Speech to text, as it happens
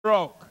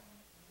rock,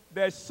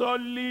 the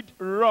solid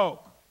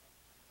rock.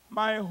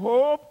 My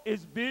hope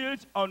is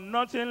built on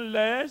nothing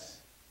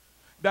less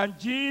than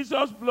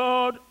Jesus'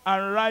 blood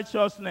and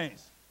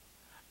righteousness.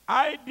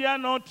 I dare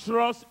not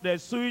trust the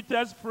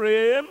sweetest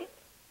frame,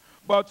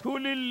 but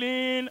wholly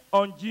lean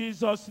on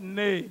Jesus'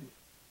 name.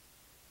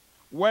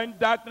 When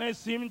darkness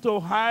seemed to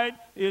hide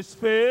his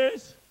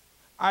face,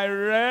 I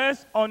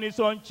rest on his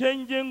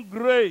unchanging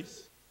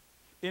grace.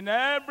 In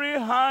every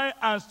high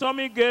and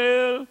stormy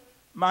gale,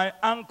 my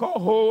anchor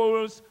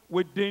holds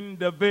within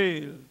the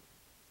veil.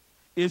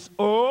 His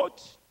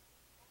oath,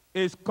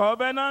 his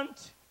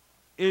covenant,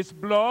 his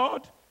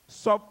blood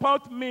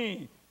support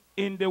me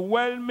in the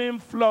whelming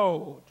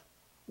flood.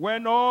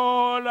 When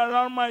all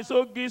around my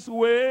soul gives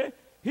way,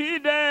 he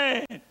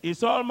then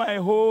is all my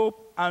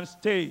hope and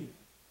stay.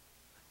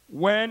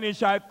 When he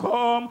shall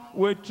come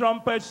with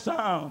trumpet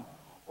sound,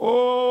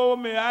 oh,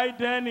 may I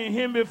then in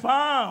him be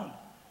found,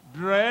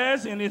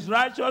 dressed in his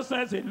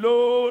righteousness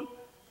alone,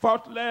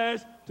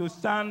 faultless to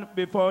stand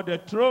before the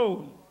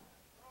throne.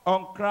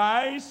 On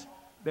Christ,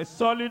 the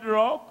solid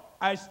rock,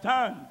 I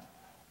stand.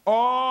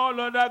 All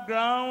other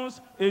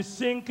grounds is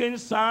sinking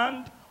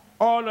sand.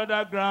 All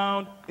other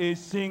ground is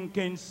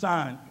sinking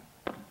sand.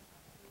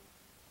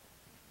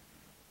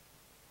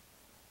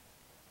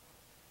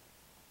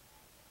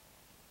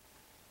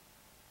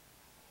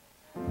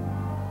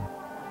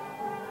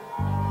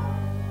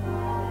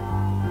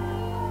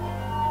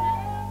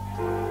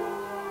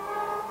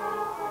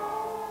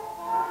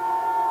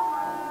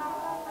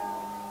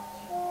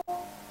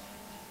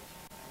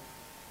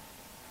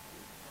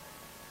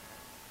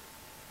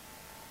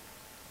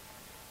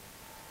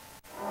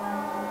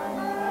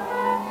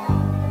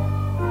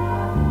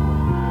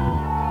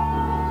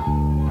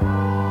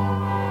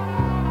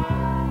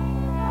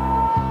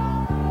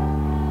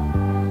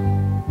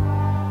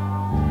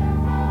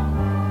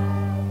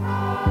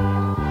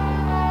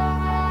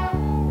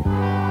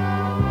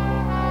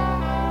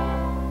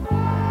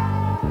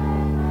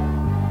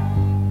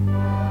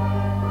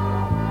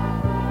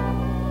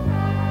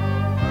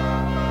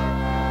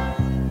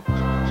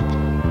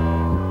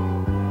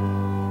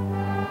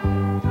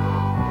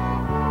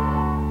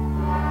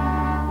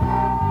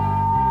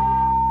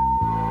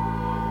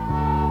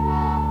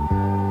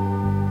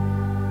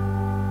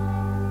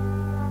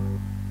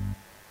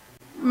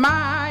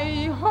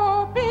 My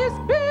hope is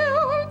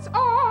built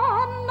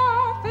on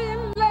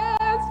nothing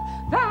less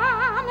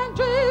than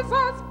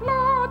Jesus'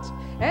 blood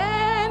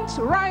and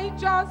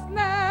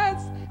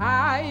righteousness.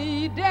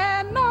 I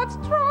dare not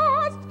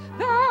trust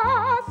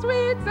the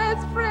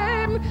sweetest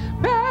frame,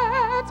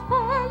 but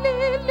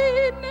wholly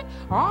lean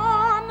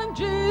on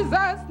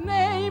Jesus'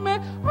 name.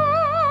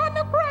 On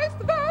Christ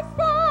the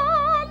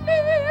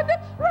solid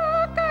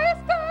rock I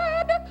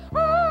stand.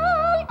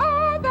 All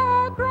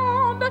other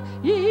ground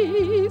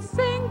is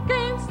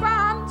sinking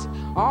sand.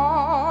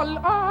 All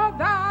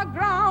other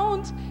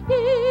ground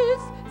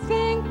is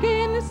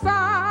sinking sand.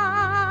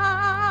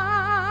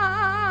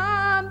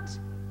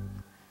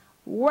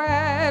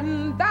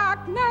 When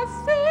darkness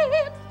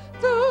seems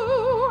to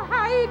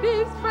hide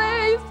his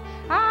face,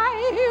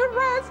 I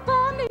rest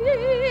on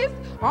his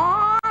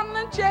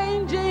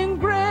unchanging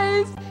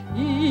grace.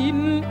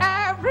 In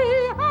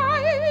every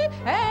high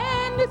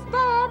and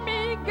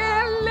stormy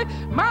gale,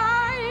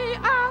 my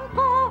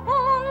anchor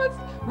holds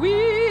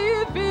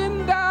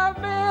within the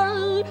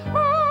veil.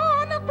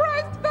 On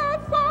Christ the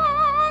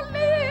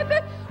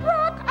solid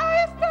rock I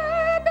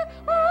stand.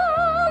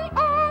 All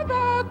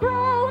other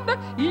ground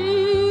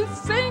is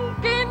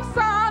sinking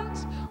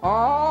sand.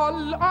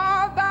 All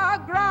other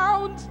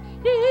ground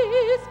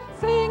is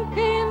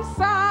sinking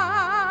sand.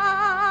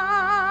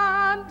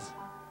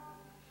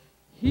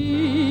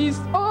 His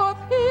oath,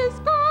 his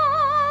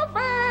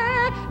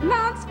covenant,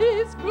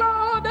 his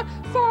blood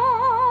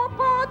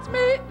supports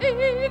me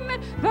in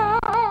the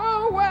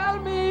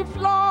whelming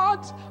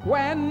flood.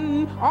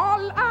 When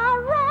all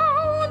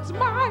around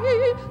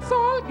my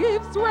soul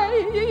gives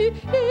way,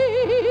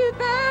 he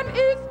then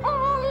is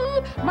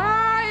all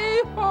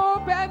my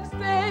hope and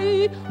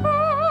stay.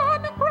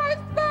 On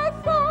Christ the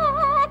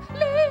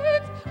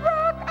solid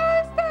rock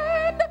I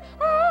stand.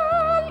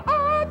 All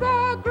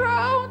other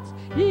ground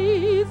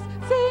is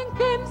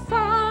sinking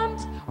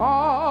sand.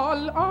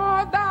 All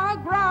other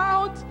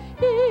ground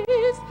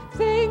is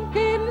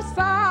sinking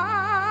sand.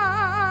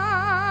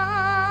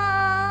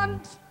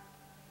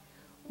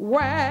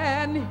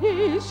 When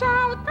he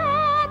shall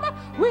come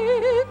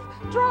with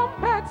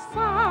trumpet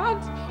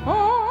sound,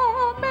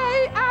 oh,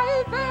 may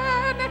I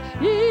then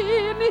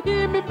in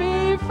him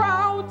be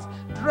found,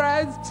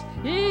 dressed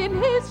in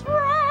his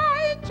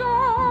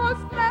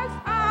righteousness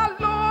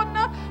alone,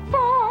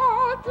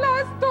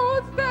 faultless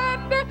to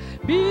stand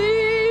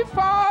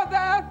before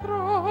the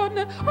throne.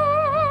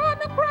 On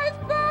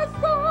Christ the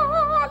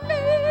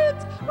solid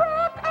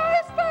rock I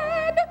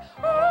stand.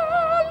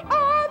 All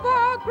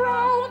other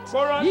ground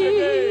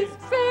is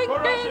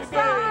sinking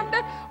sand.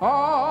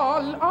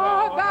 All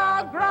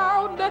other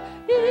ground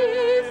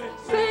is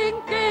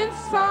sinking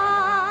sand.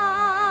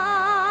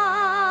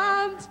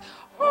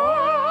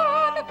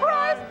 On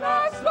Christ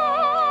the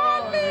solid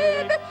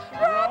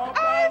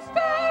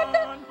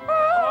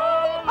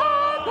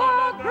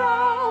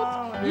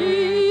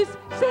is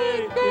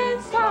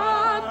sinking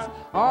sand.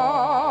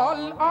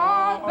 All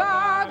of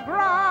the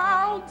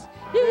ground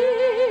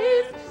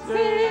is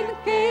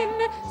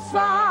sinking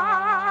sand.